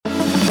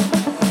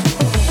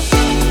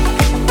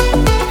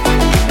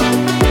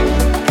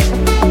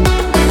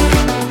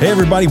Hey,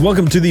 everybody.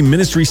 Welcome to the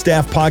Ministry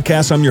Staff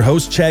Podcast. I'm your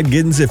host, Chad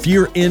Giddens. If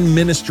you're in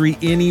ministry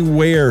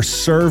anywhere,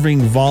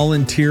 serving,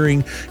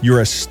 volunteering, you're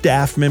a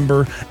staff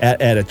member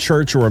at a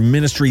church or a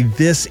ministry,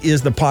 this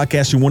is the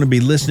podcast you want to be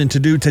listening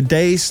to.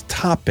 Today's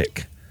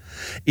topic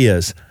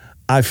is,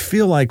 I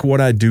feel like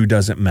what I do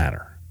doesn't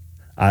matter.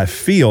 I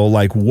feel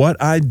like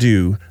what I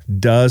do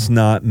does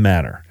not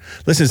matter.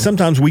 Listen,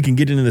 sometimes we can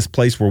get into this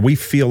place where we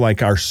feel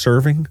like our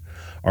serving,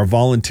 our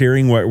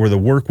volunteering, where the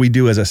work we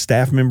do as a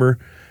staff member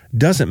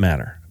doesn't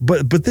matter.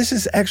 But this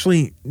is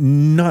actually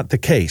not the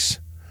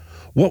case.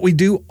 What we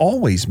do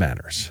always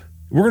matters.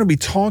 We're going to be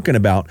talking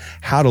about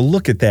how to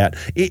look at that.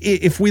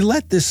 If we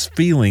let this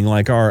feeling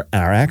like our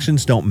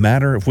actions don't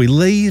matter, if we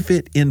leave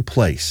it in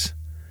place,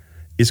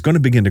 it's going to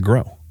begin to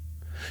grow.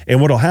 And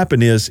what'll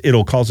happen is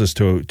it'll cause us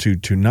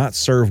to not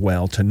serve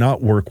well, to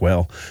not work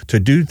well, to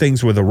do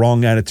things with a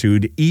wrong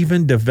attitude,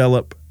 even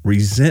develop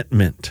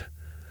resentment,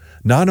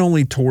 not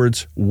only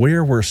towards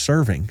where we're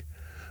serving,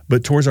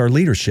 but towards our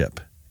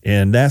leadership.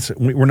 And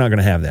we're not going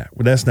to have that.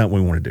 That's not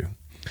what we want to do.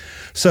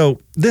 So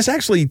this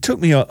actually took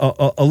me a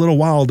little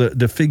while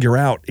to figure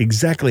out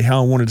exactly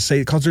how I wanted to say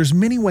it, because there's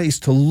many ways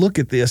to look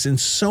at this, and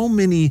so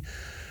many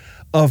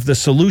of the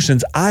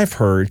solutions I've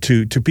heard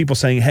to people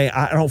saying, hey,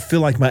 I don't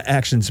feel like my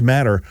actions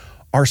matter,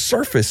 are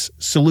surface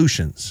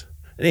solutions.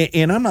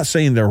 And I'm not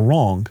saying they're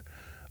wrong,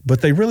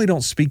 but they really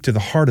don't speak to the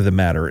heart of the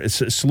matter.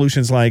 It's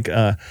solutions like,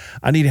 I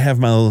need to have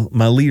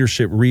my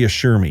leadership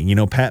reassure me,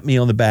 pat me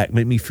on the back,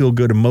 make me feel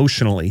good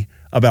emotionally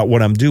about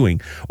what I'm doing,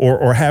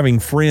 or having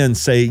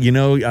friends say,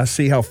 I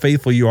see how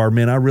faithful you are,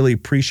 man. I really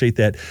appreciate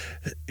that.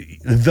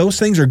 Those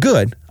things are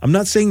good. I'm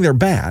not saying they're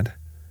bad,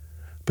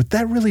 but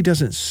that really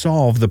doesn't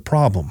solve the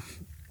problem.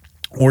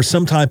 Or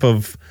some type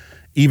of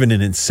even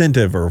an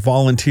incentive or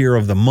volunteer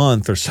of the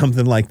month or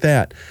something like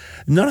that.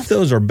 None of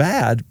those are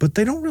bad, but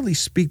they don't really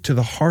speak to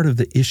the heart of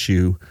the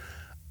issue.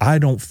 I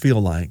don't feel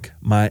like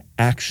my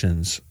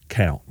actions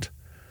count.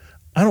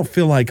 I don't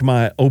feel like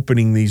my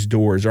opening these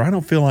doors, or I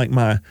don't feel like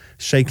my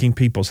shaking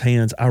people's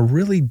hands. I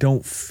really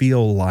don't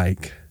feel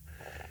like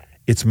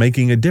it's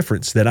making a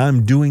difference, that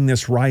I'm doing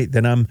this right,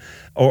 that I'm,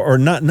 or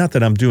not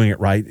that I'm doing it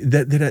right,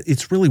 that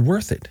it's really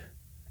worth it.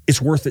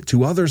 It's worth it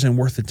to others and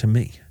worth it to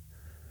me.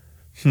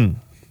 And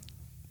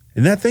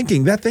that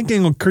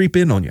thinking will creep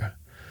in on you.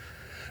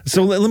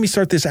 So let me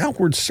start this.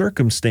 Outward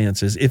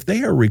circumstances, if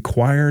they are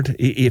required,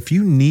 if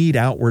you need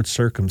outward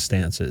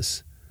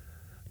circumstances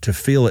to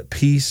feel at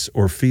peace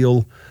or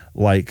feel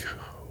like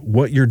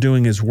what you're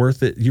doing is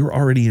worth it, you're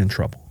already in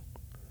trouble.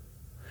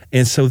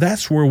 And so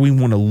that's where we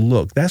want to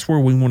look. That's where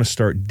we want to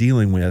start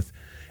dealing with,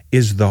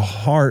 is the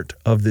heart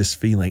of this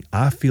feeling.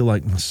 I feel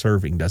like my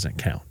serving doesn't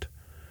count.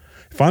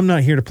 If I'm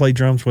not here to play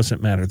drums, what's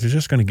it matter? They're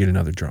just going to get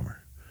another drummer.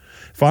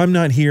 If I'm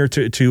not here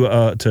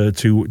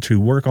to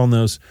work on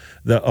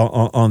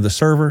on the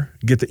server,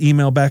 get the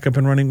email back up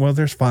and running, well,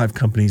 there's 5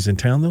 companies in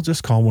town. They'll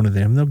just call one of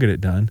them. They'll get it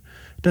done.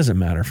 It doesn't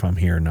matter if I'm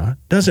here or not.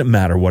 Doesn't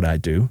matter what I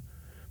do.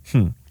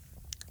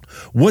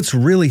 What's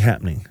really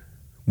happening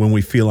when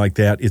we feel like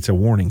that? It's a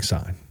warning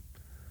sign.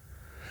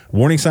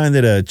 Warning sign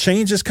that a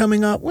change is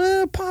coming up?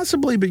 Well,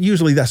 possibly, but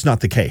usually that's not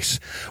the case.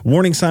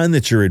 Warning sign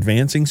that you're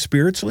advancing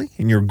spiritually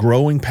and you're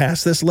growing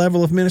past this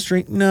level of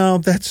ministry? No,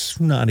 that's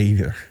not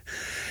either.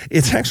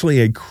 It's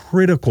actually a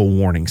critical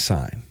warning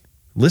sign.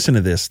 Listen to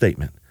this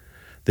statement,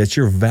 that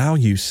your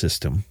value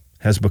system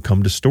has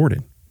become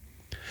distorted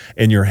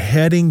and you're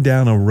heading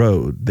down a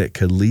road that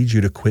could lead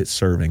you to quit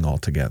serving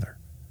altogether.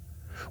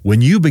 When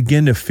you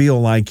begin to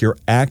feel like your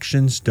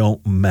actions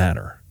don't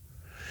matter,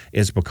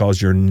 it's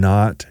because you're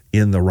not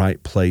in the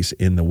right place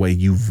in the way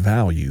you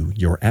value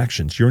your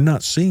actions. You're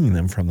not seeing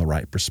them from the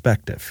right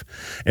perspective.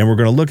 And we're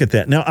going to look at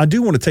that. Now, I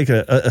do want to take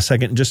a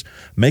second and just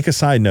make a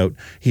side note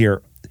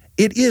here.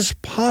 It is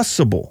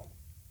possible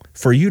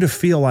for you to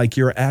feel like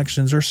your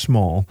actions are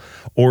small,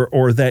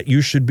 or that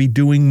you should be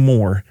doing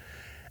more,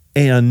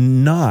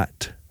 and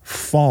not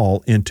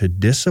fall into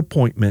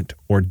disappointment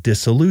or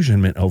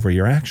disillusionment over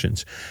your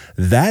actions.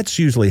 That's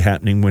usually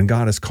happening when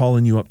God is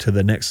calling you up to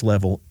the next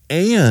level,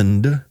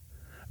 and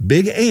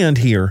big and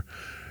here,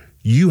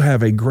 you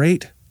have a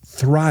great,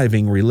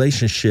 thriving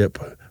relationship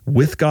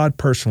with God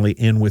personally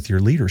and with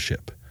your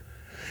leadership.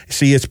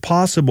 See, it's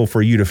possible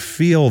for you to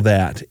feel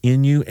that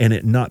in you and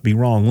it not be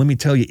wrong. Let me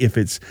tell you, if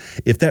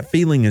that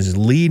feeling is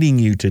leading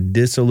you to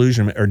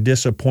disillusionment or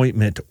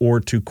disappointment, or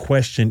to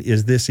question,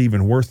 is this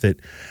even worth it?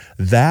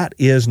 That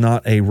is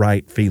not a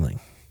right feeling.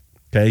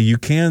 Okay, you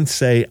can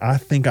say, I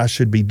think I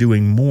should be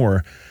doing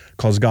more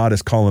because God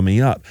is calling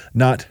me up.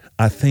 Not,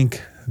 I think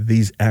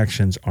these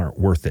actions aren't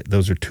worth it.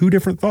 Those are two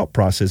different thought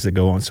processes that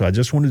go on. So I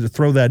just wanted to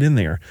throw that in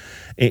there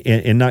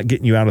and not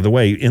getting you out of the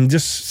way. And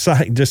just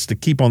to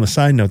keep on the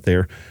side note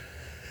there,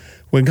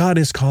 when God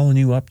is calling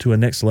you up to a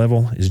next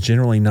level, is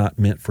generally not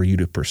meant for you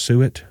to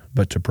pursue it,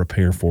 but to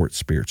prepare for it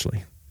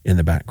spiritually in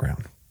the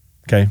background.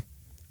 Okay?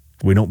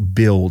 We don't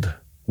build,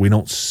 we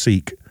don't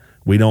seek,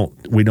 we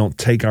don't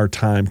take our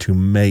time to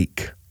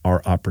make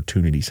our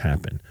opportunities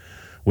happen.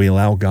 We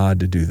allow God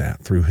to do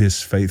that through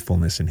his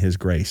faithfulness and his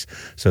grace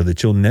so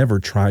that you'll never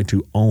try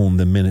to own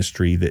the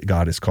ministry that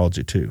God has called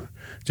you to.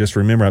 Just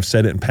remember, I've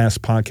said it in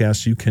past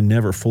podcasts, you can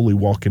never fully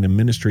walk in a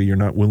ministry you're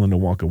not willing to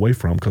walk away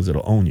from because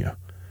it'll own you.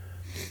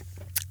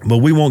 But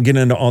we won't get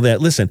into all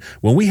that. Listen,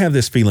 when we have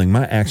this feeling,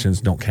 my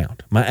actions don't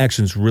count. My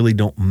actions really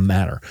don't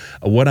matter.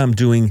 What I'm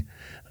doing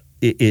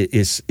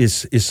is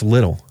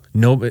little.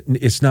 No,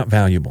 it's not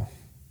valuable.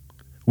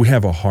 We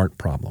have a heart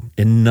problem,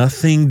 and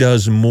nothing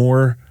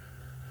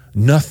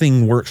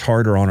works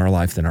harder on our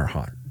life than our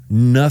heart.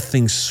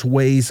 Nothing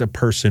sways a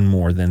person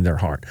more than their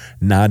heart,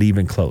 not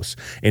even close.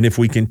 And if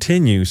we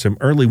continue, some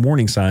early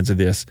warning signs of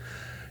this,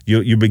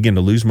 you begin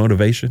to lose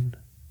motivation.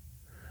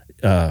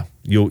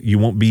 You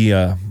won't be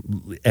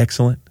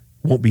excellent,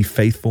 won't be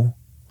faithful.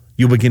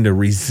 You'll begin to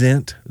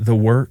resent the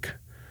work.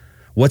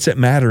 What's it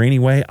matter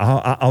anyway?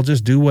 I'll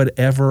just do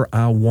whatever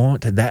I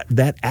want.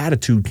 That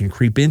attitude can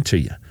creep into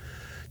you.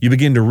 You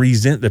begin to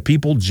resent the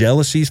people,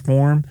 jealousies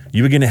form.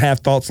 You begin to have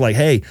thoughts like,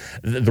 hey,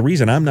 the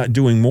reason I'm not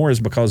doing more is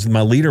because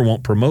my leader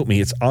won't promote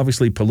me. It's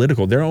obviously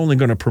political. They're only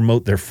going to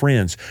promote their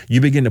friends. You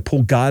begin to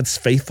pull God's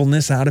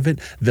faithfulness out of it,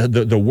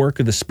 the work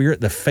of the Spirit,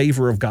 the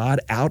favor of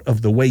God out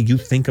of the way you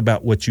think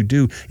about what you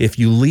do. If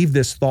you leave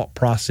this thought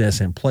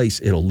process in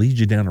place, it'll lead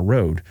you down a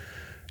road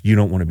you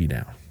don't want to be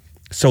down.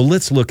 So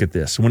let's look at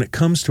this. When it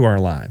comes to our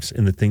lives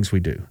and the things we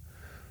do,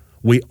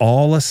 we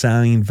all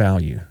assign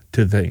value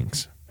to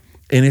things.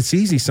 And it's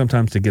easy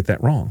sometimes to get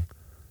that wrong.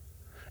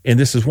 And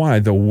this is why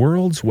the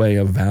world's way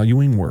of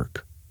valuing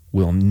work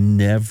will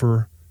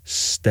never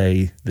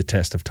stay the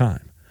test of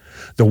time.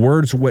 The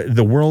world's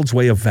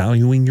way of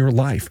valuing your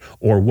life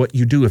or what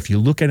you do, if you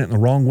look at it in the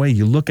wrong way,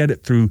 you look at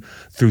it through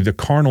the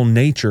carnal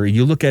nature,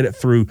 you look at it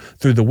through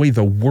the way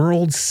the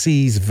world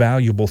sees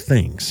valuable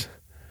things,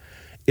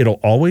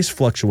 it'll always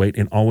fluctuate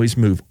and always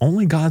move.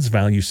 Only God's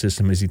value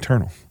system is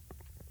eternal.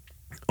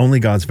 Only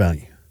God's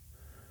value.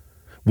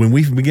 When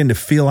we begin to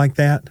feel like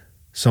that,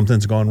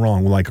 something's gone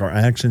wrong. Like our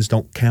actions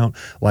don't count,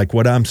 like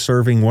what I'm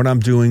serving, what I'm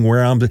doing,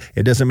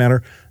 it doesn't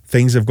matter.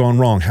 Things have gone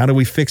wrong. How do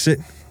we fix it?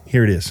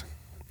 Here it is.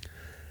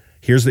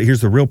 Here's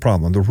the real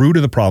problem, the root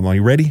of the problem. Are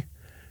you ready?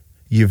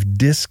 You've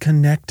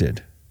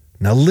disconnected.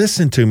 Now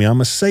listen to me. I'm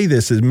going to say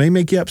this. It may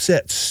make you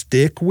upset.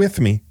 Stick with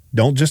me.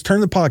 Don't just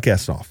turn the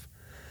podcast off.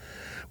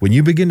 When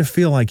you begin to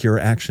feel like your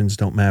actions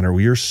don't matter,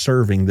 you're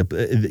serving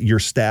your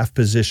staff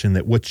position,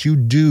 that what you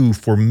do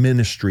for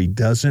ministry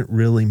doesn't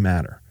really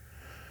matter,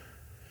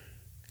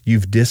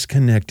 you've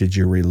disconnected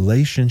your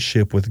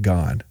relationship with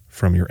God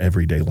from your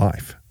everyday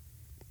life.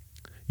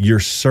 Your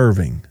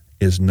serving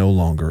is no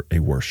longer a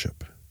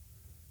worship.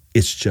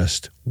 It's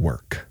just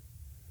work.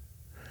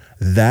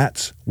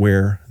 That's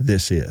where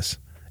this is.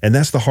 And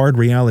that's the hard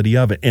reality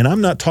of it. And I'm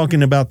not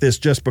talking about this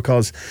just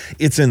because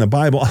it's in the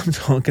Bible. I'm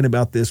talking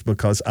about this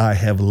because I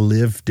have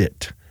lived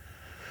it.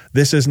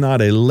 This is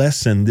not a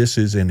lesson. This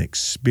is an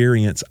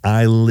experience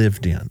I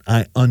lived in.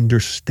 I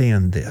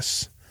understand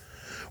this.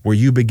 Where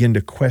you begin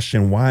to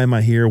question, why am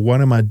I here?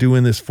 What am I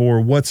doing this for?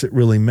 What's it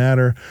really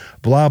matter?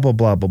 Blah, blah,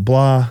 blah, blah,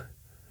 blah.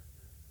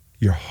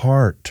 Your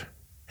heart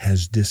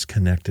has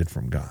disconnected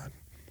from God.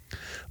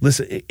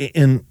 Listen, I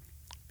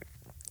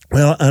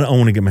don't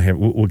want to get my head.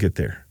 We'll get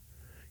there.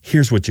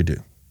 Here's what you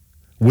do.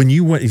 When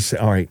you say,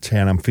 all right,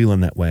 Chad, I'm feeling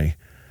that way.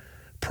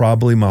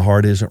 Probably my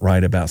heart isn't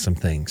right about some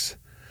things.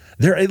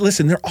 There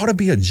ought to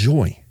be a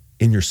joy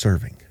in your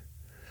serving,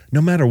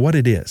 no matter what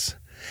it is.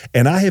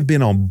 And I have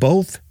been on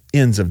both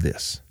ends of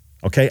this,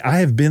 okay? I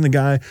have been the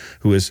guy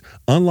who is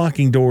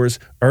unlocking doors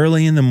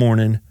early in the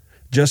morning,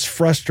 just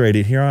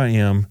frustrated. Here I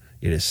am.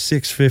 It is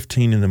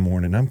 6:15 in the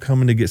morning. I'm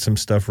coming to get some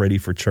stuff ready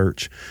for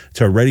church,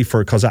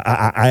 because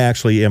I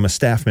actually am a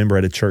staff member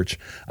at a church.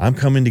 I'm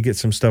coming to get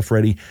some stuff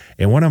ready.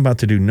 And what I'm about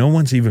to do, no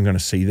one's even going to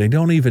see. They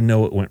don't even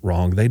know it went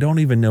wrong. They don't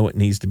even know it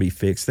needs to be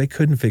fixed. They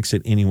couldn't fix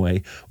it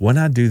anyway. When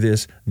I do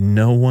this,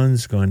 no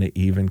one's going to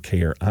even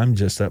care. I'm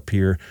just up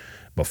here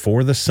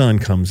before the sun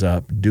comes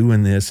up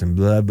doing this and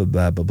blah, blah,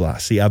 blah, blah, blah.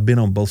 See, I've been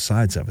on both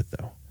sides of it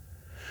though.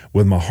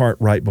 With my heart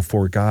right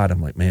before God,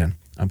 I'm like, man,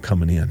 I'm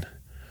coming in.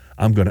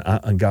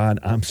 God,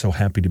 I'm so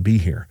happy to be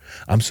here.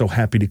 I'm so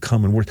happy to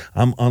come and work.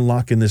 I'm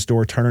unlocking this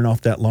door, turning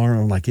off that alarm.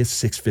 I'm like, it's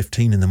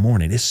 6:15 in the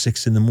morning. It's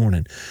 6 in the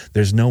morning.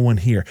 There's no one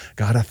here.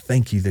 God, I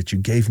thank you that you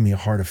gave me a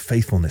heart of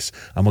faithfulness.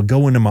 I'm going to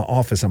go into my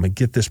office. I'm going to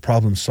get this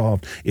problem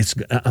solved.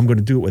 I'm going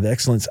to do it with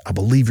excellence. I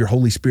believe your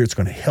Holy Spirit's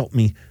going to help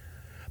me.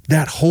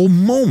 That whole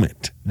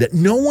moment that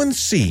no one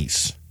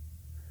sees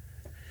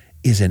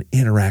is an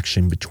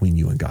interaction between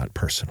you and God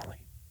personally.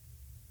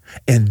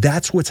 And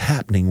that's what's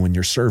happening when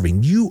you're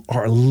serving. You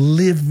are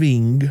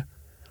living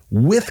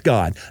with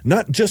God,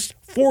 not just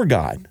for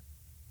God,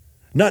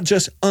 not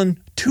just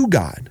unto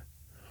God,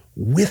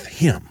 with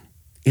Him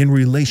in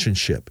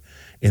relationship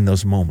in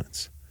those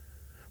moments.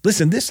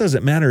 Listen, this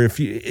doesn't matter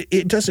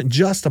it doesn't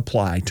just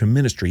apply to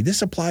ministry.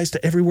 This applies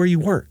to everywhere you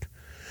work.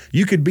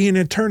 You could be an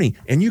attorney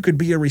and you could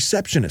be a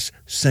receptionist.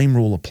 Same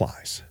rule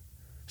applies.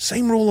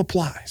 Same rule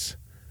applies.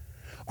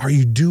 Are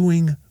you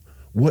doing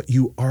what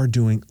you are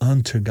doing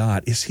unto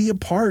God? Is He a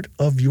part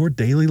of your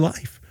daily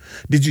life?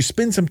 Did you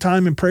spend some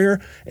time in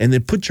prayer and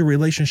then put your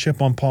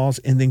relationship on pause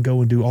and then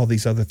go and do all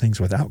these other things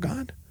without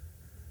God?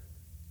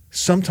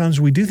 Sometimes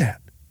we do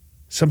that.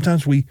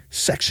 Sometimes we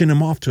section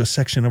him off to a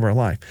section of our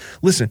life.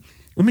 Listen,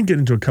 let me get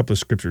into a couple of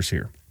scriptures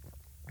here.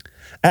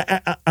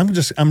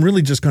 I'm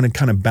really just going to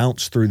kind of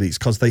bounce through these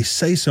because they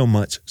say so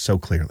much so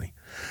clearly.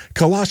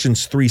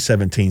 Colossians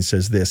 3:17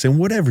 says this, and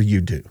whatever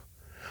you do,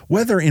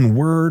 whether in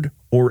word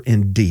or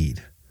in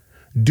deed,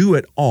 do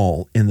it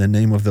all in the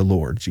name of the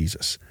Lord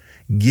Jesus,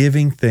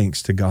 giving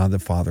thanks to God the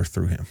Father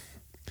through him.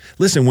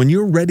 Listen, when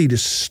you're ready to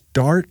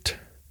start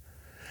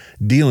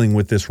dealing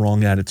with this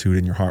wrong attitude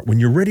in your heart, when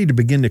you're ready to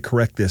begin to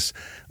correct this,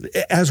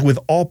 as with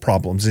all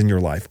problems in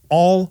your life,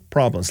 all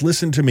problems,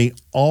 listen to me,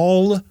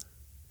 all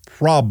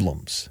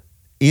problems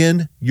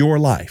in your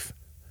life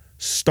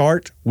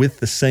start with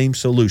the same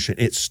solution.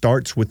 It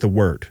starts with the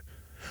Word,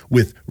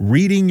 with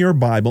reading your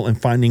Bible and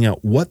finding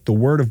out what the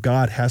Word of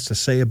God has to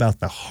say about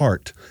the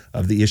heart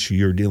of the issue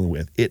you're dealing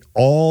with. It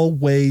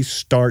always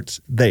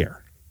starts there.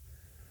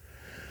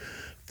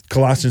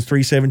 Colossians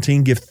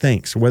 3:17, give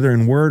thanks, whether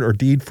in word or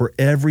deed, for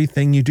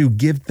everything you do.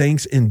 Give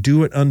thanks and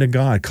do it unto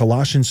God.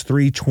 Colossians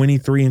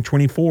 3:23 and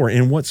 24,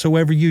 and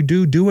whatsoever you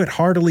do, do it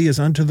heartily as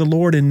unto the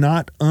Lord and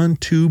not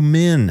unto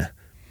men.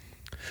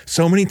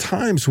 So many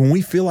times when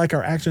we feel like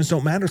our actions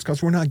don't matter, it's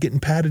because we're not getting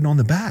patted on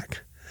the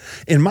back.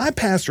 And my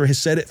pastor has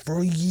said it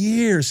for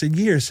years and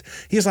years.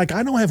 He's like,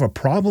 I don't have a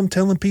problem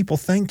telling people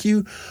thank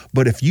you,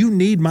 but if you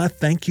need my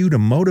thank you to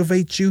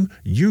motivate you,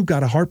 you've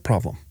got a heart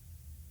problem.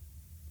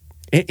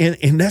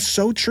 And that's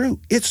so true.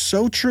 It's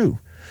so true.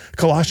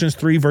 Colossians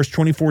 3, verse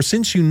 24,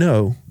 since you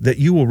know that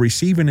you will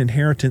receive an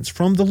inheritance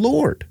from the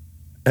Lord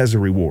as a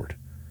reward,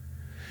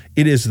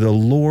 it is the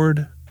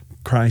Lord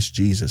Christ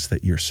Jesus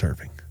that you're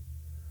serving.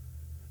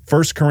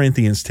 1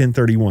 Corinthians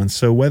 10:31,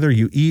 so whether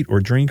you eat or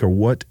drink or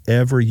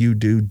whatever you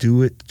do,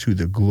 do it to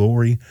the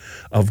glory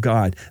of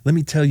God. Let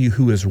me tell you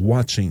who is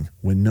watching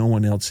when no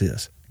one else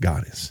is.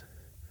 God is.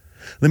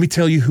 Let me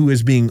tell you who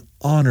is being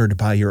honored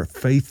by your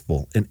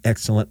faithful and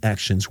excellent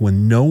actions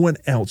when no one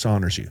else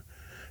honors you.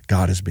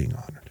 God is being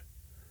honored.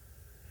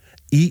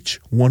 Each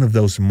one of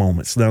those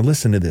moments. Now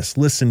listen to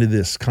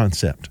this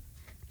concept,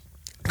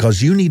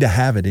 because you need to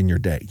have it in your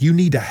day. You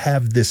need to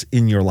have this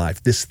in your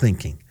life, this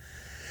thinking.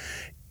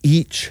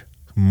 Each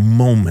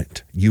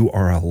moment you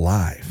are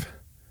alive,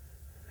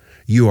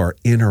 you are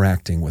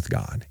interacting with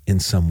God in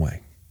some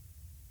way.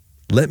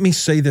 Let me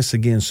say this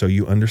again so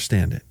you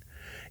understand it.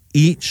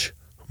 Each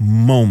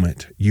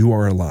moment you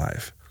are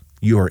alive,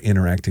 you are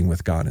interacting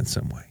with God in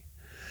some way.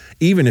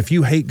 Even if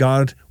you hate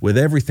God with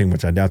everything,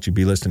 which I doubt you'd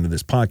be listening to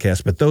this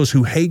podcast, but those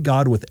who hate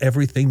God with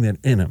everything that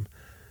in them,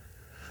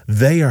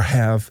 they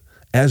have,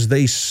 as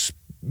they,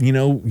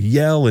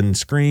 yell and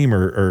scream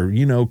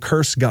or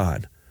curse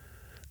God,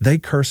 they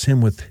curse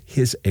him with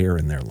his air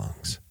in their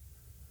lungs.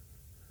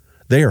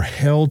 They are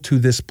held to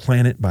this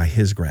planet by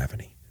his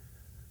gravity.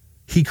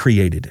 He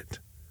created it.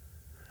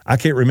 I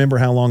can't remember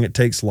how long it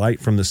takes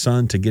light from the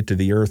sun to get to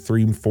the earth,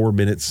 3, 4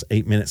 minutes,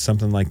 8 minutes,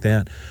 something like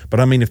that. But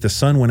I mean, if the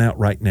sun went out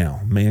right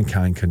now,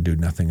 mankind can do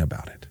nothing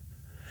about it.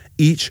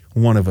 Each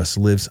one of us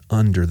lives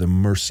under the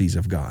mercies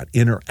of God,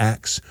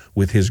 interacts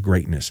with his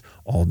greatness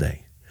all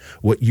day.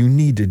 What you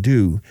need to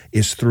do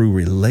is through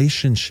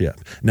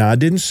relationship. Now, I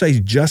didn't say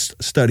just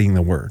studying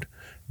the word,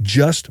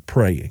 just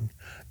praying,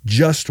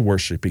 just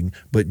worshiping,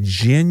 but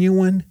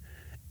genuine,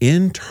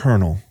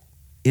 internal,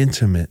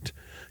 intimate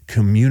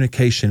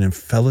communication and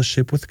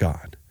fellowship with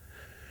God.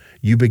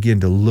 You begin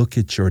to look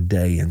at your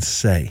day and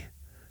say,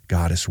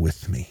 God is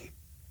with me.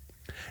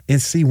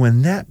 And see,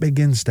 when that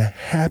begins to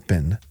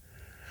happen,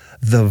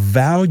 the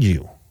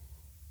value,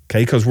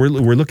 okay, because we're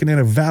looking at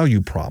a value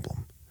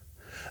problem.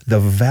 The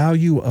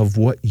value of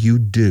what you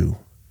do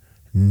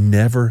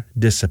never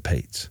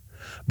dissipates,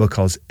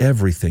 because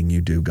everything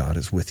you do, God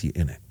is with you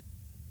in it.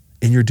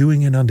 And you're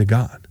doing it unto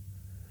God.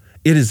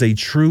 It is a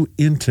true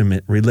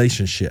intimate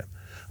relationship.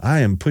 I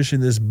am pushing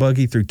this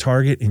buggy through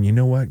Target, and you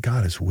know what?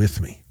 God is with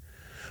me.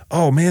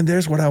 Oh, man,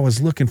 there's what I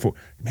was looking for.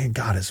 Man,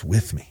 God is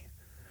with me.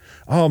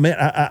 Oh, man,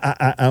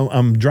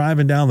 I'm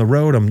driving down the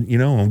road.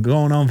 I'm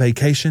going on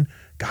vacation.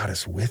 God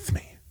is with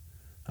me.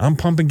 I'm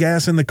pumping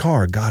gas in the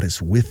car. God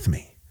is with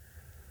me.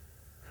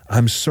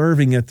 I'm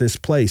serving at this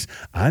place.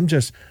 I'm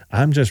just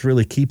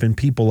really keeping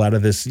people out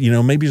of this.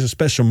 Maybe there's a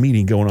special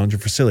meeting going on at your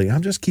facility.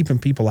 I'm just keeping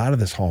people out of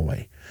this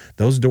hallway.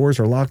 Those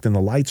doors are locked and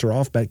the lights are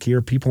off back here.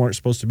 People aren't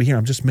supposed to be here.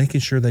 I'm just making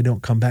sure they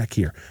don't come back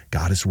here.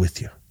 God is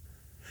with you.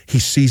 He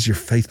sees your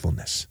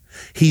faithfulness.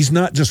 He's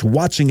not just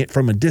watching it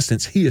from a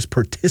distance. He is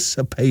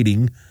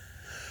participating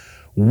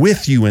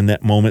with you in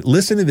that moment.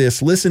 Listen to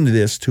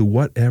this, to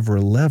whatever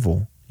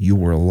level you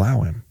will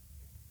allow him.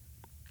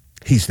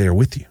 He's there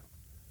with you.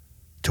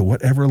 To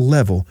whatever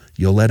level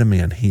you'll let him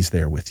in, he's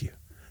there with you.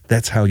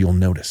 That's how you'll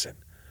notice it.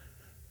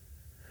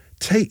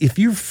 If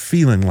you're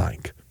feeling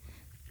like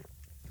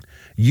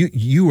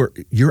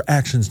your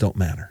actions don't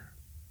matter,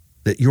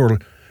 that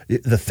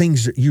the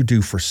things that you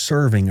do for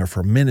serving or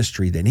for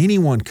ministry, that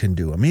anyone can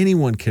do them,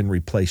 anyone can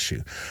replace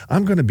you,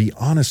 I'm going to be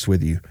honest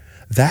with you.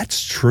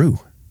 That's true.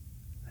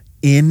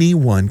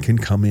 Anyone can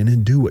come in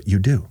and do what you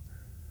do,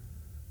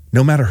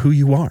 no matter who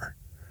you are.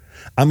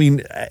 I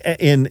mean,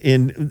 and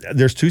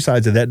there's two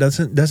sides of that.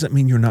 Doesn't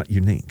mean you're not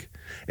unique.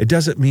 It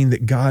doesn't mean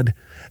that God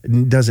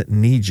doesn't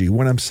need you.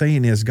 What I'm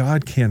saying is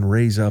God can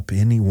raise up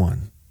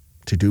anyone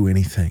to do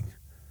anything.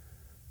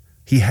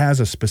 He has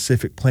a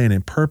specific plan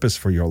and purpose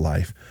for your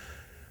life,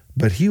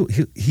 but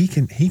he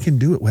can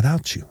do it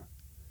without you.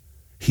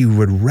 He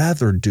would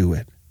rather do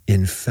it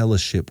in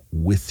fellowship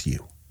with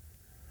you.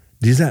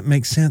 Does that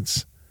make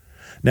sense?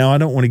 Now, I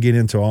don't want to get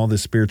into all the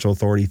spiritual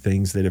authority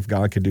things that if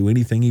God could do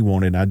anything he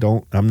wanted,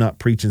 I'm not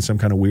preaching some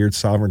kind of weird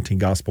sovereignty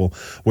gospel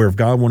where if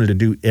God wanted to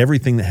do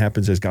everything that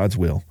happens as God's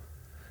will.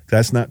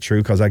 That's not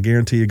true, because I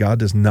guarantee you God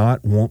does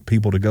not want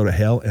people to go to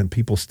hell, and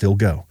people still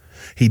go.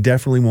 He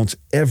definitely wants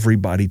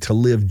everybody to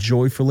live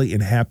joyfully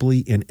and happily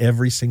in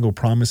every single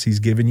promise he's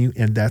given you,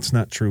 and that's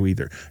not true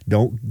either.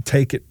 Don't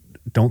take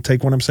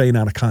what I'm saying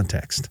out of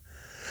context.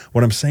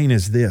 What I'm saying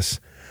is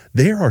this: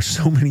 there are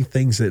so many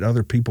things that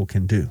other people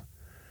can do.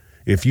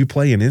 If you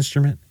play an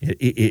instrument,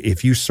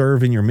 if you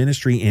serve in your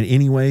ministry in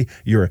any way,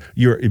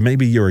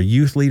 maybe you're a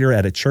youth leader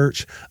at a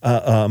church,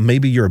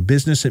 maybe you're a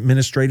business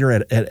administrator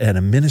at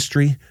a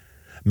ministry,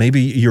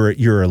 maybe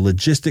you're a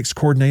logistics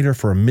coordinator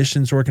for a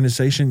missions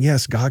organization.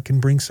 Yes, God can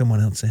bring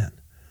someone else in.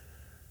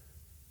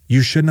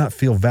 You should not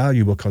feel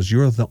valuable because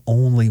you're the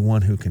only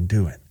one who can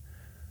do it.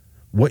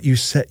 What you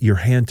set your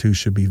hand to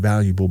should be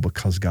valuable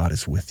because God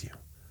is with you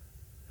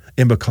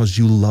and because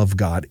you love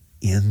God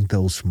in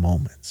those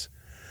moments.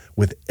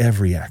 With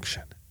every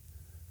action.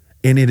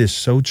 And it is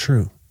so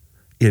true.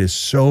 It is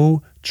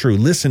so true.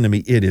 Listen to me.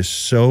 It is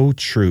so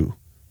true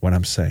what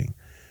I'm saying.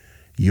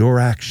 Your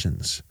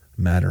actions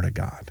matter to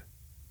God.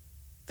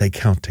 They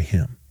count to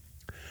him.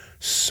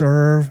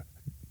 Serve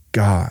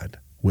God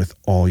with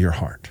all your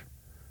heart.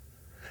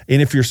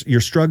 And if you're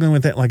struggling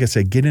with that, like I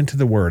said, get into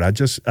the Word.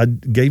 I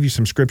gave you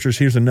some scriptures.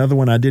 Here's another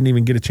one. I didn't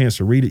even get a chance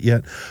to read it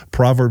yet.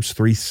 Proverbs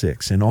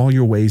 3:6. In all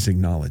your ways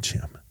acknowledge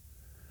him,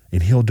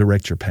 and he'll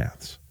direct your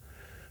paths.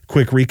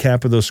 Quick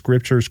recap of those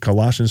scriptures: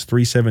 Colossians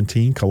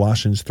 3:17,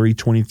 Colossians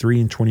 3:23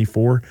 and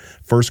 24,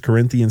 1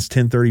 Corinthians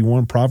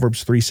 10:31,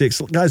 Proverbs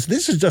 3:6. Guys,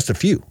 this is just a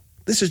few.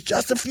 This is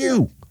just a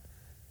few.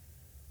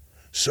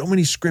 So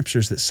many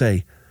scriptures that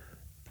say,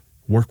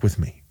 work with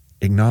me,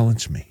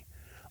 acknowledge me,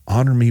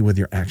 honor me with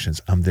your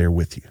actions. I'm there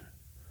with you.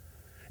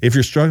 If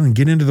you're struggling,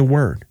 get into the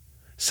Word.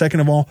 Second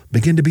of all,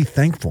 begin to be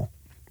thankful.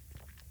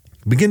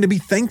 Begin to be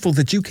thankful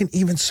that you can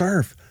even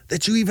serve,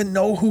 that you even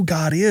know who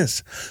God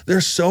is.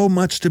 There's so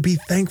much to be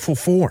thankful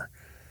for.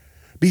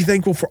 Be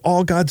thankful for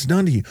all God's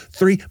done to you.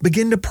 3,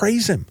 begin to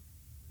praise him.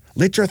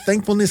 Let your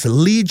thankfulness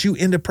lead you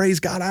into praise.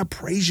 God, I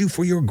praise you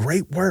for your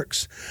great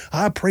works.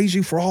 I praise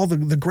you for all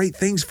the great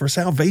things, for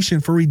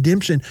salvation, for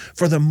redemption,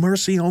 for the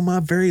mercy on my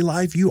very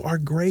life. You are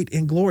great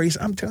and glorious.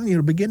 I'm telling you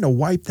to begin to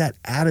wipe that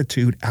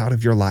attitude out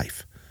of your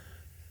life.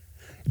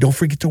 Don't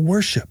forget to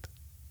worship.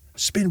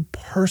 Spend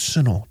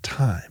personal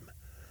time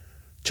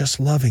just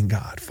loving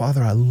God.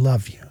 Father, I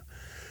love you.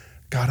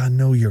 God, I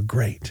know you're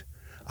great.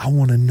 I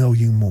want to know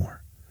you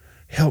more.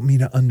 Help me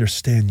to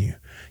understand you.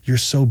 You're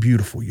so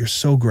beautiful. You're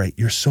so great.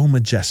 You're so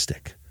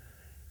majestic.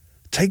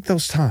 Take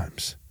those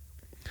times.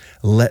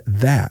 Let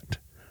that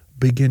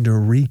begin to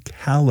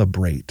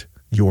recalibrate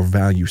your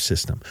value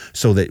system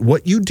so that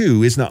what you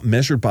do is not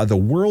measured by the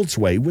world's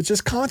way, which is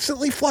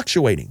constantly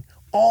fluctuating,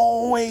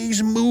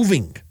 always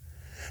moving.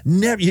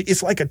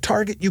 It's like a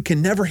target you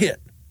can never hit.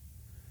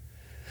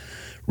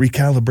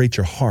 Recalibrate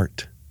your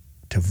heart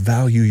to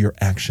value your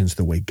actions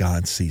the way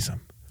God sees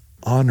them.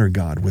 Honor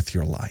God with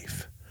your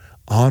life.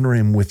 Honor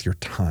him with your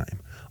time.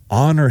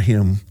 Honor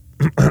him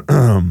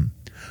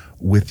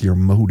with your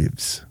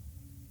motives.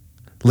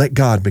 Let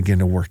God begin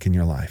to work in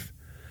your life.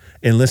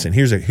 And listen,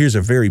 here's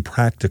a very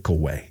practical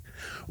way.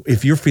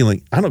 If you're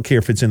feeling, I don't care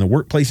if it's in the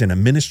workplace, in a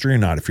ministry or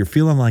not, if you're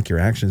feeling like your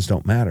actions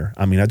don't matter.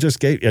 I mean, I just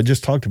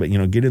talked about,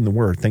 get in the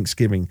Word,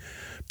 thanksgiving,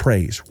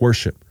 praise,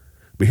 worship.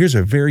 But here's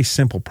a very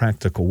simple,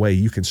 practical way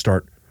you can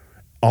start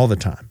all the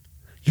time.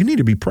 You need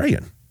to be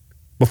praying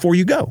before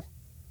you go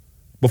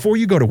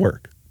to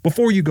work,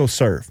 before you go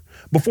serve,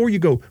 before you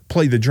go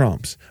play the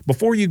drums,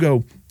 before you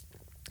go,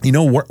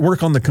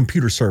 work on the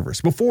computer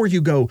servers, before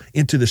you go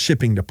into the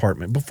shipping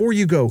department, before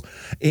you go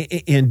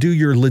and do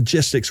your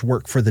logistics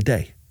work for the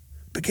day.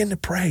 Begin to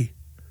pray.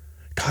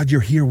 God,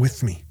 you're here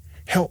with me.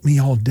 Help me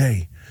all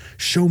day.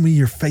 Show me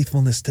your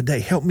faithfulness today.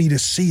 Help me to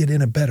see it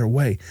in a better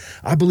way.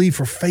 I believe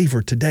for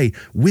favor today,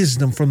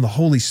 wisdom from the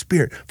Holy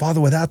Spirit. Father,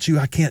 without you,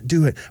 I can't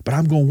do it, but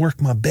I'm going to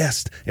work my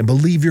best and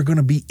believe you're going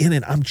to be in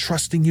it. I'm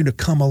trusting you to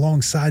come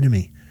alongside of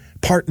me.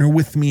 Partner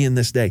with me in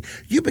this day.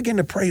 You begin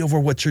to pray over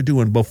what you're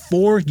doing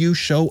before you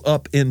show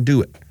up and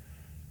do it.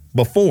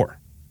 Before.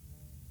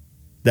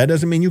 That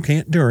doesn't mean you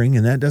can't during,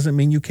 and that doesn't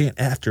mean you can't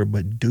after,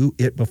 but do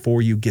it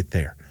before you get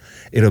there.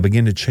 It'll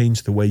begin to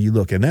change the way you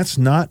look. And that's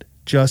not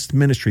just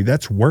ministry.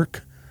 That's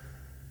work.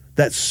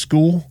 That's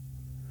school.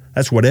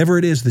 That's whatever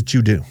it is that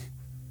you do.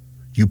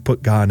 You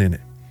put God in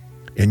it.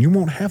 And you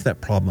won't have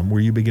that problem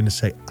where you begin to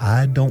say,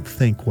 I don't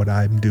think what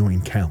I'm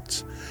doing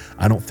counts.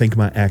 I don't think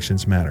my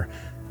actions matter.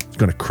 It's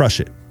going to crush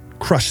it.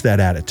 Crush that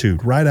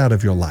attitude right out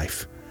of your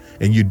life.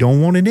 And you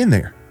don't want it in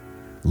there.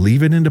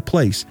 Leave it into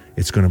place.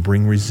 It's going to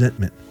bring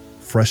resentment,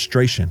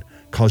 frustration,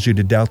 cause you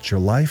to doubt your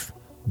life,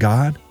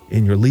 God,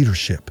 and your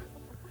leadership.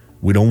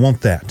 We don't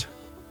want that.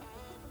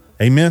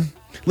 Amen.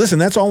 Listen,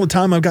 that's all the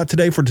time I've got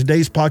today for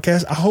today's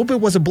podcast. I hope it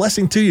was a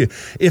blessing to you.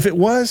 If it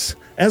was,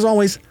 as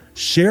always,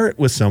 share it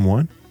with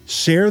someone.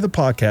 Share the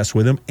podcast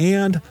with them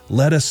and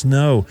let us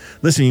know.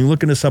 Listen, you can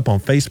look us up on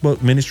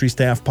Facebook, Ministry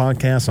Staff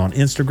Podcast, on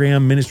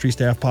Instagram, Ministry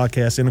Staff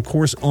Podcast, and of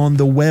course on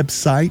the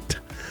website,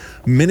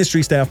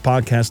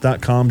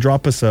 ministrystaffpodcast.com.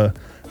 Drop us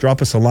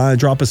a line,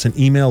 drop us an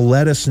email.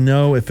 Let us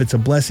know if it's a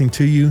blessing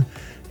to you.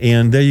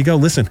 And there you go.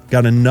 Listen,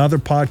 got another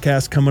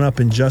podcast coming up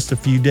in just a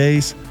few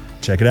days.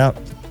 Check it out.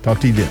 Talk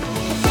to you then.